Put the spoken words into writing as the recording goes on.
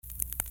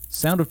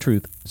Sound of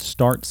Truth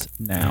starts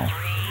now.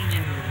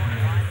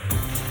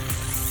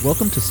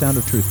 Welcome to Sound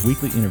of Truth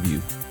Weekly Interview,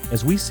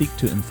 as we seek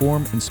to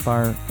inform,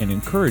 inspire, and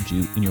encourage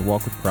you in your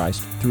walk with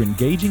Christ through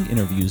engaging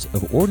interviews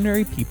of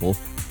ordinary people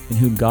in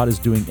whom God is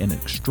doing an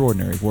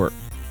extraordinary work.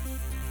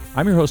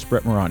 I'm your host,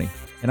 Brett Morani,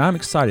 and I'm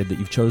excited that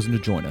you've chosen to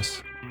join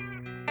us.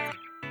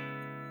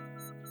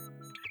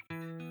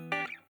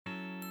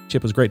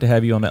 Chip, it was great to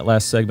have you on that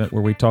last segment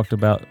where we talked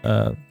about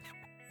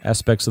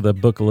aspects of the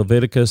book of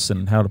Leviticus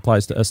and how it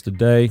applies to us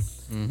today.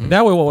 Mm-hmm.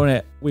 Now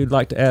we'd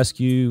like to ask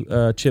you,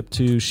 Chip,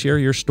 to share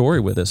your story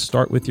with us.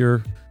 Start with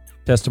your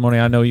testimony.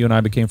 I know you and I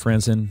became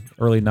friends in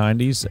early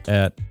 90s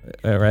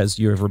as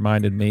you have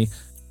reminded me,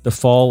 the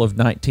fall of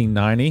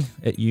 1990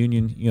 at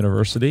Union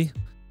University.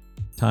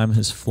 Time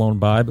has flown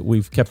by, but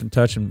we've kept in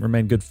touch and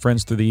remained good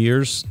friends through the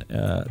years.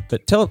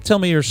 But tell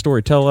me your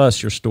story. Tell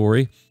us your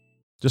story.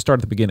 Just start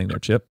at the beginning there,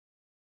 Chip.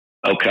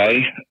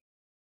 Okay.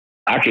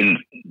 I can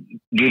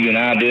give you an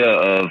idea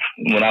of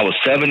when I was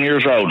 7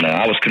 years old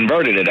now. I was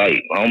converted at 8,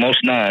 almost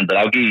 9, but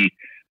I'll give you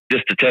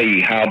just to tell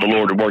you how the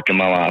Lord had worked in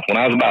my life. When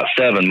I was about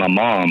 7, my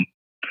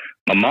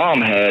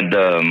mom had,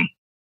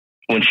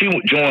 when she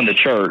joined the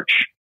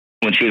church,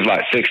 when she was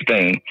like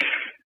 16,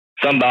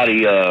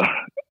 somebody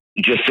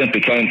just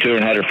simply came to her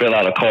and had her fill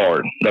out a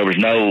card. There was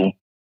no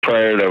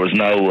prayer. There was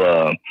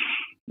no,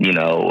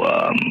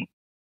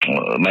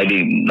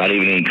 maybe not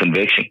even any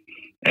conviction.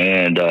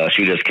 And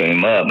she just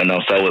came up. And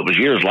so it was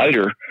years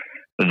later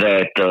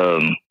that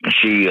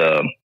she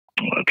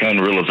came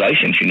to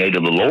realization she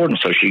needed the Lord, and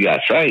so she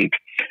got saved.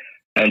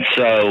 And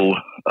so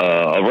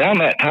around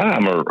that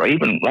time, or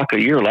even like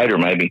a year later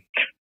maybe,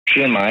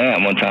 she and my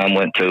aunt one time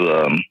went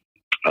to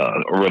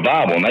a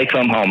revival, and they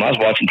come home. I was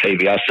watching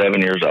TV. I was 7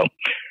 years old.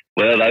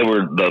 Well, they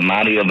were the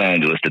mighty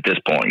evangelist at this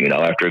point,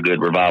 after a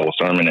good revival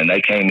sermon. And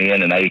they came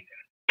in and they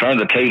turned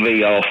the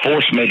TV off,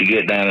 forced me to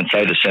get down and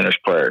say the sinner's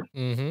prayer.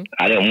 Mm-hmm.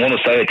 I didn't want to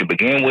say it to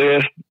begin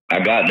with. I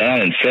got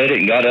down and said it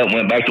and got up and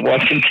went back to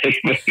watching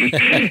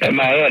TV. And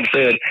my aunt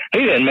said,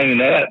 he didn't mean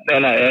that.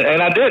 And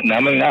I didn't. I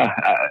mean,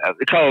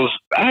 because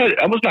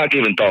I was not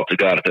giving thought to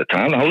God at that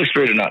time. The Holy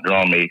Spirit had not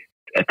drawn me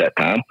at that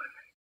time.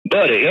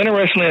 But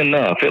interestingly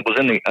enough, it was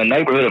in a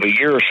neighborhood of a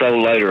year or so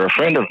later, a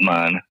friend of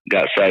mine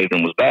got saved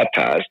and was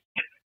baptized.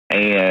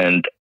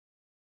 And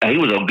he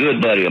was a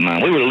good buddy of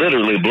mine. We were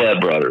literally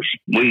blood brothers.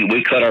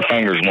 We cut our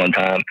fingers one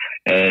time,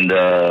 and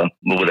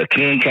with a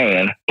tin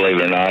can, believe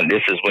it or not.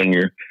 This is when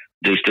you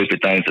do stupid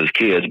things as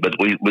kids, but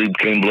we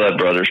became blood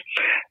brothers,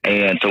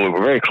 and so we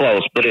were very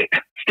close. But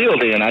still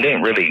then, I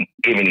didn't really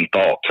give any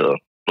thought to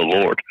the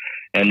Lord.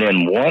 And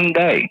then one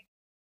day,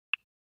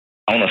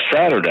 on a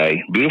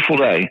Saturday, beautiful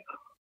day,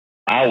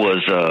 I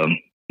was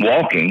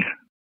walking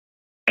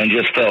and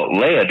just felt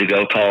led to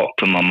go talk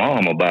to my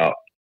mom about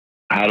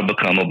how to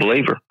become a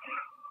believer.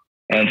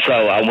 And so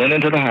I went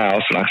into the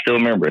house, and I still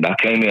remember it. I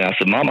came in. I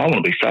said, Mom, I want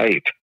to be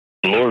saved.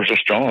 The Lord was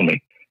just drawing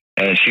me.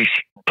 And she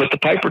put the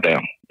paper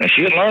down. And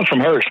she had learned from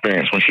her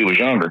experience when she was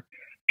younger.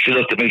 She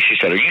looked at me. She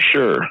said, Are you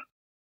sure?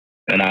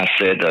 And I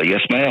said,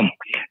 Yes, ma'am.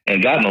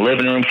 And got in the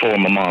living room floor of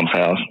my mom's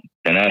house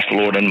and asked the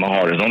Lord into my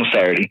heart. It was on a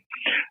Saturday.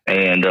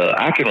 And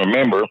I can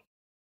remember,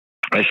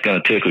 it's going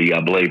to tickle you,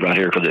 I believe, right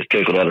here, because it's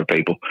tickled other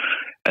people.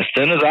 As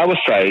soon as I was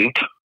saved,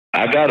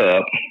 I got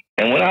up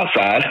and went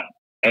outside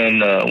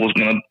and was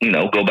going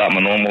to, go about my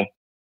normal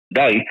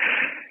day.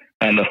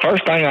 And the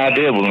first thing I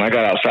did when I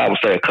got outside was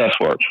say a cuss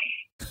word.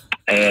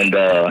 And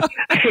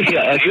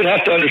you'd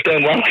have to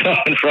understand where I'm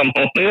coming from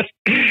on this.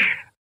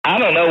 I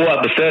don't know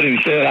what besetting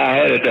sin I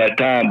had at that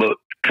time, but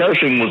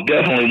cursing was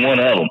definitely one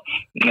of them.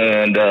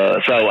 And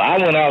so I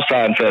went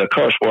outside and said a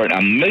curse word,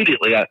 and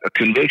immediately a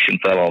conviction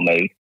fell on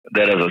me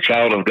that as a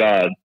child of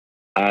God,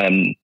 I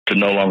am to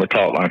no longer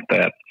talk like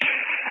that.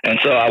 And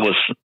so I was,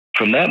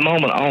 from that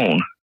moment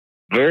on,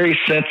 very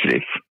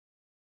sensitive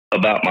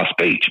about my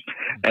speech.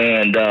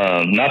 And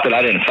not that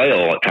I didn't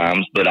fail at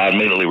times, but I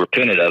immediately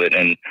repented of it.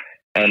 And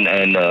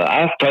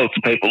I've told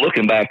some people,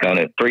 looking back on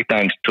it, 3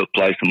 things took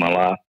place in my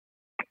life.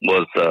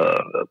 Was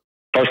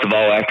first of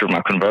all, after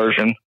my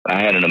conversion,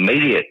 I had an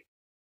immediate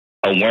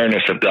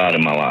awareness of God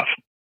in my life.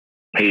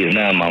 He is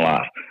now in my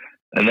life.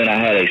 And then I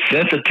had a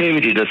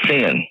sensitivity to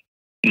sin.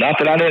 Not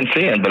that I didn't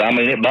sin, but I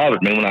mean, it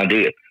bothered me when I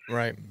did.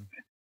 Right.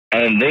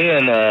 And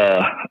then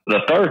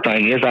the third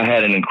thing is I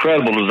had an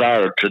incredible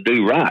desire to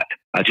do right.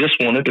 I just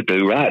wanted to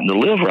do right and to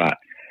live right.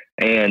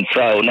 And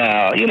so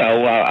now,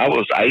 I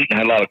was 8 and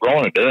had a lot of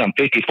growing to do. I'm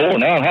 54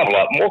 now and have a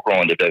lot more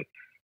growing to do.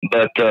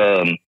 But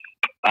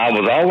I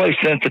was always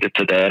sensitive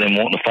to that and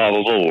wanting to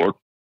follow the Lord.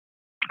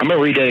 I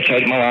remember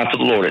rededicating my life to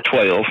the Lord at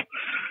 12.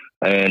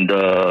 And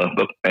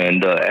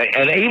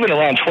even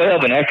around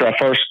 12 and after I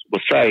first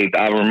was saved,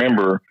 I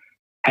remember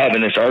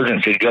having this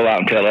urgency to go out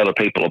and tell other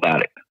people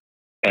about it.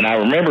 And I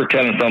remember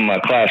telling some of my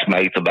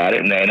classmates about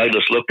it, and they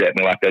just looked at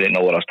me like they didn't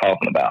know what I was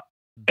talking about.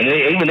 And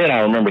even then,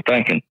 I remember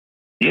thinking,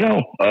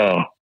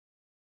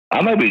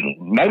 I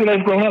maybe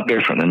they've grown up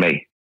different than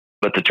me.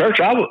 But the church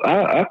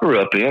I grew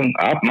up in,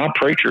 my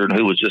preacher,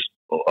 who was just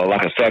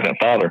like a second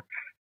father,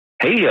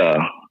 he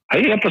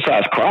he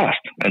emphasized Christ.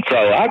 And so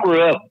I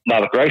grew up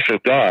by the grace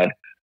of God,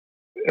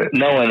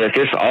 knowing that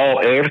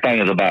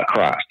everything is about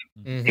Christ,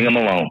 Him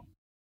alone.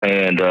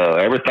 And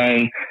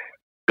everything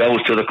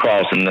goes to the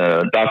cross. And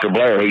Dr.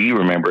 Blair, who you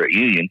remember at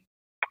Union,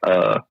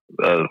 a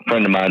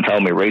friend of mine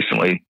told me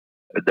recently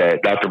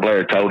that Dr.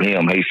 Blair told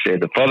him, he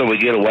said, the further we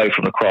get away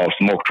from the cross,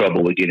 the more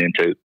trouble we get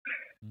into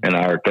in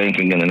our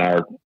thinking and in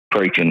our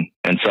preaching.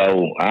 And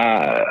so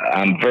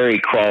I'm very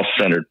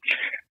cross-centered.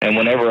 And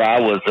whenever I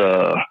was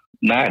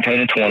 19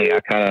 and 20, I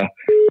kind of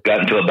got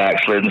into a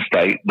backslidden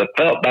state, but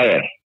felt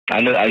bad. I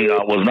knew I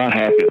was not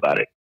happy about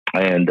it.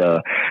 And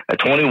at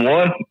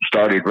 21,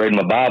 started reading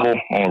my Bible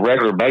on a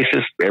regular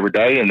basis every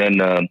day. And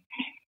then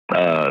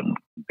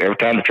every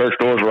time the church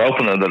doors were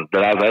open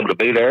that I was able to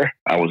be there,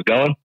 I was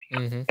going.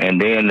 And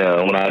then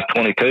when I was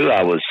 22,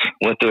 I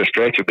went through a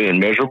stretch of being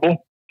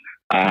miserable.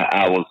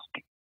 I was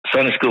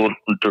Sunday school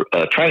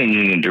training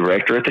union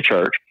director at the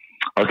church,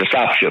 or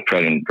discipleship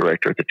training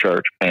director at the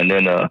church. And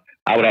then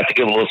I would have to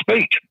give a little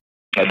speech,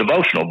 a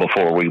devotional,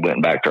 before we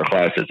went back to our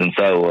classes. And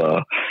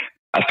so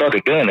I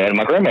started doing that. And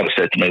my grandmother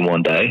said to me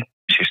one day,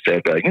 she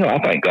said, I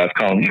think God's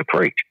calling you to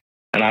preach.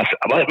 And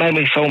it made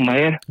me so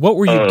mad. What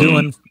were you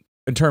doing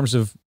in terms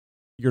of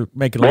you're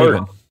making a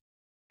living?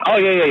 Oh,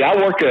 yeah. I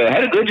worked,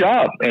 had a good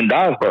job in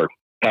Dyersburg.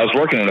 I was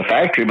working in a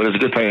factory, but it was a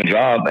good paying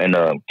job. And,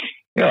 I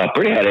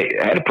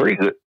had a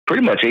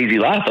pretty much easy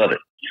life of it.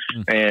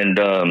 And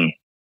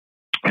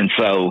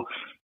so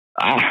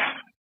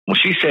when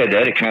she said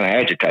that, it kind of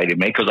agitated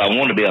me because I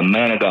wanted to be a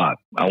man of God.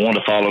 I wanted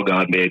to follow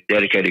God and be a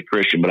dedicated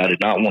Christian, but I did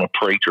not want to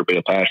preach or be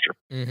a pastor.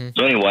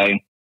 So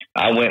anyway,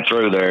 I went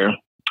through there,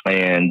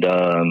 and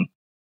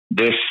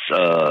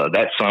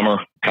that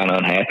summer, kind of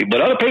unhappy.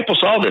 But other people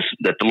saw this,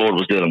 that the Lord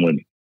was dealing with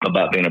me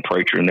about being a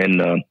preacher. And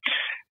then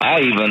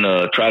I even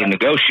tried to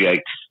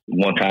negotiate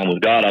one time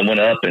with God. I went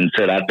up and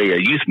said I'd be a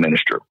youth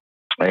minister,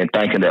 and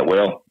thinking that,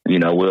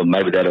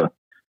 maybe that'll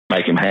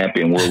make him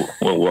happy, and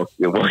we'll work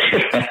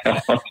it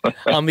out.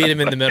 I'll meet him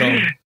in the middle.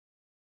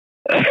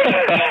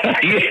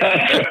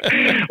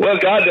 Yeah. Well,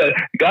 God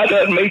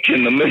doesn't meet you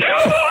in the middle.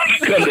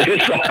 Come to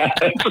His side,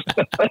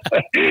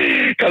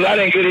 because I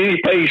didn't get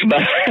any peace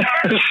back.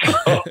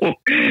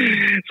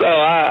 So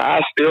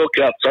I still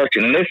kept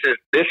searching, and this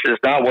is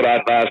not what I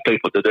advise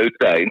people to do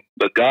today.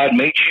 But God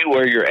meets you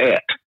where you're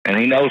at, and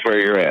He knows where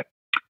you're at.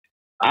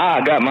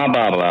 I got my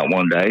Bible out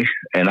one day,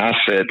 and I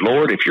said,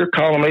 Lord, if you're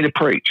calling me to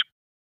preach,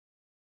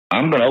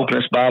 I'm going to open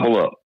this Bible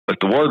up. If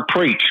the word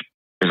preach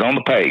is on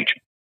the page,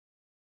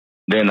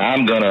 then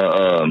I'm going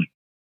to,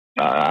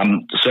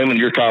 I'm assuming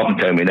you're talking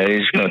to me, and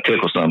it's going to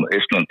tickle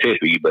it's going to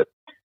tickle you, but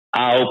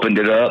I opened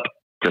it up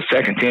to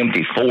 2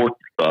 Timothy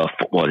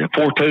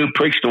 4:2,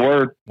 preach the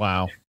word.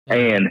 Wow.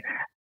 And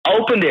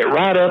opened it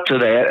right up to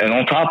that, and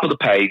on top of the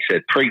page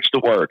said, preach the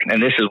word.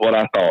 And this is what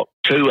I thought,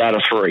 2 out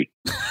of 3.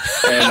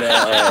 And,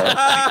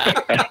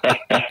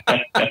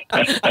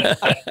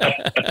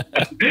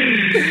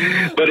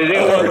 but it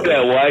didn't work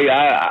that way.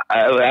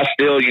 I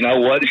still,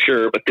 wasn't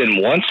sure. But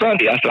then one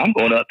Sunday, I said, I'm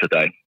going up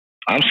today.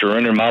 I'm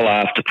surrendering my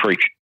life to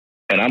preaching,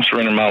 and I'm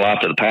surrendering my life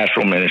to the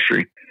pastoral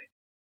ministry.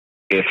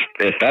 If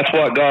that's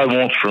what God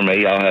wants for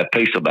me, I'll have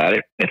peace about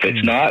it. If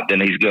it's not,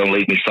 then He's going to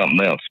leave me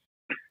something else.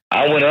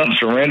 I went up and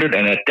surrendered,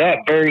 and at that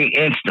very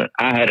instant,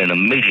 I had an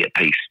immediate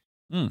peace.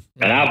 And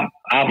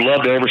I've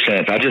loved it ever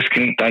since. I just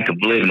can't think of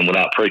living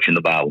without preaching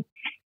the Bible.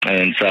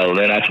 And so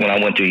then that's when I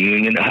went to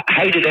Union. I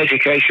hated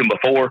education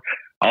before,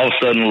 all of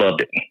a sudden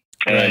loved it.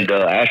 And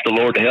asked the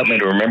Lord to help me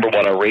to remember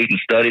what I read and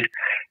studied.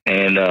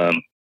 And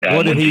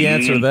what did He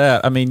answer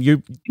that? I mean,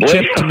 Chip,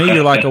 to me,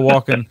 you're like a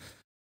walking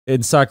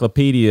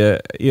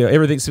encyclopedia.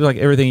 Everything seems like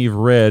everything you've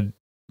read,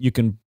 you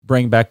can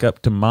bring back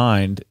up to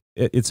mind.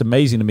 It's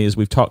amazing to me as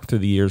we've talked through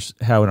the years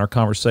how in our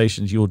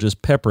conversations you will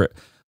just pepper it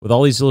with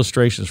all these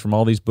illustrations from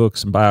all these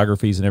books and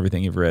biographies and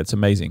everything you've read. It's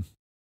amazing.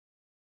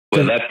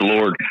 Well, that's the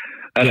Lord.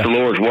 That's the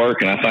Lord's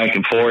work, and I thank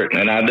Him for it.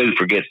 And I do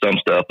forget some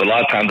stuff, but a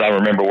lot of times I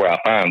remember where I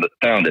found it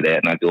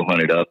at, and I go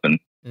hunt it up, and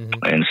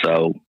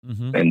so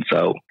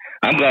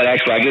I'm glad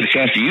actually I get a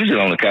chance to use it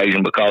on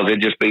occasion, because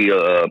it'd just be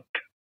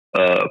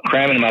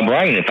cramming in my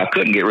brain if I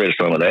couldn't get rid of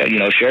some of that,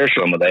 share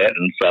some of that.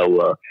 And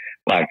so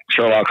like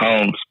Sherlock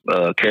Holmes'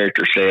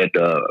 character said,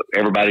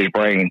 everybody's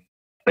brain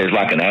is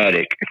like an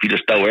attic. If you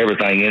just throw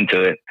everything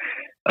into it,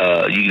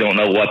 you don't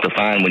know what to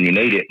find when you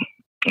need it.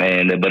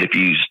 But if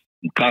you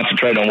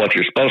concentrate on what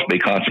you're supposed to be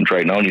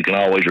concentrating on, you can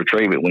always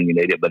retrieve it when you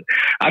need it. But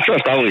I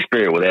trust the Holy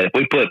Spirit with that. If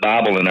we put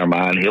Bible in our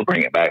mind, He'll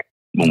bring it back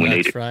when we need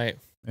it. That's right.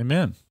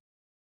 Amen.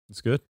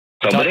 That's good.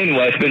 So, but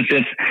anyway, it's been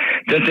since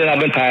then I've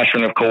been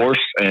pastoring, of course,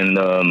 and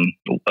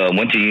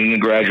went to Union,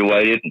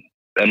 graduated.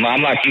 And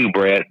I'm like you,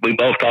 Brett. We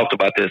both talked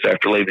about this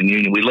after leaving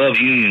Union. We love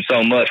Union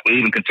so much, we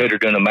even considered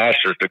doing a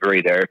master's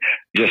degree there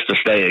just to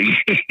stay at Union.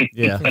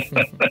 Yeah,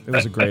 it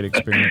was a great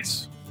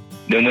experience.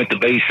 Then went to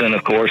Beeson,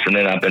 of course, and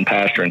then I've been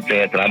pastoring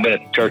since. And I've been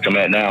at the church I'm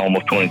at now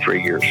almost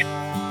 23 years.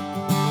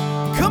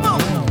 Come on!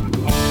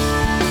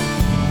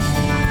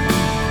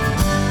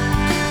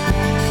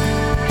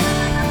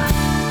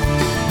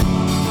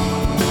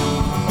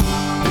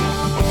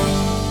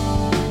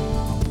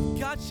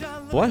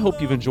 Well, I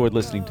hope you've enjoyed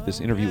listening to this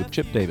interview with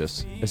Chip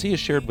Davis as he has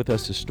shared with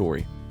us his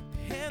story.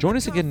 Join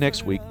us again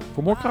next week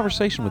for more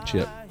conversation with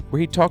Chip, where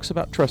he talks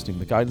about trusting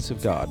the guidance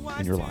of God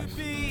in your life.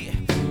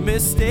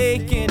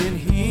 Mistaken, and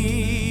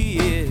he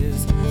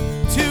is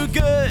too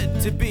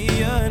good to be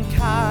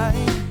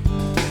unkind.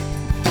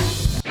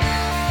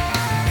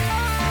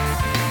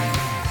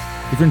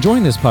 If you're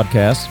enjoying this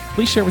podcast,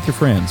 please share with your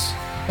friends.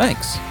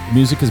 Thanks. The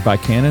music is by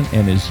Canon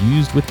and is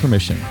used with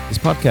permission. This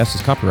podcast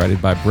is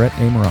copyrighted by Brett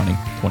A. Morani,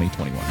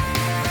 2021.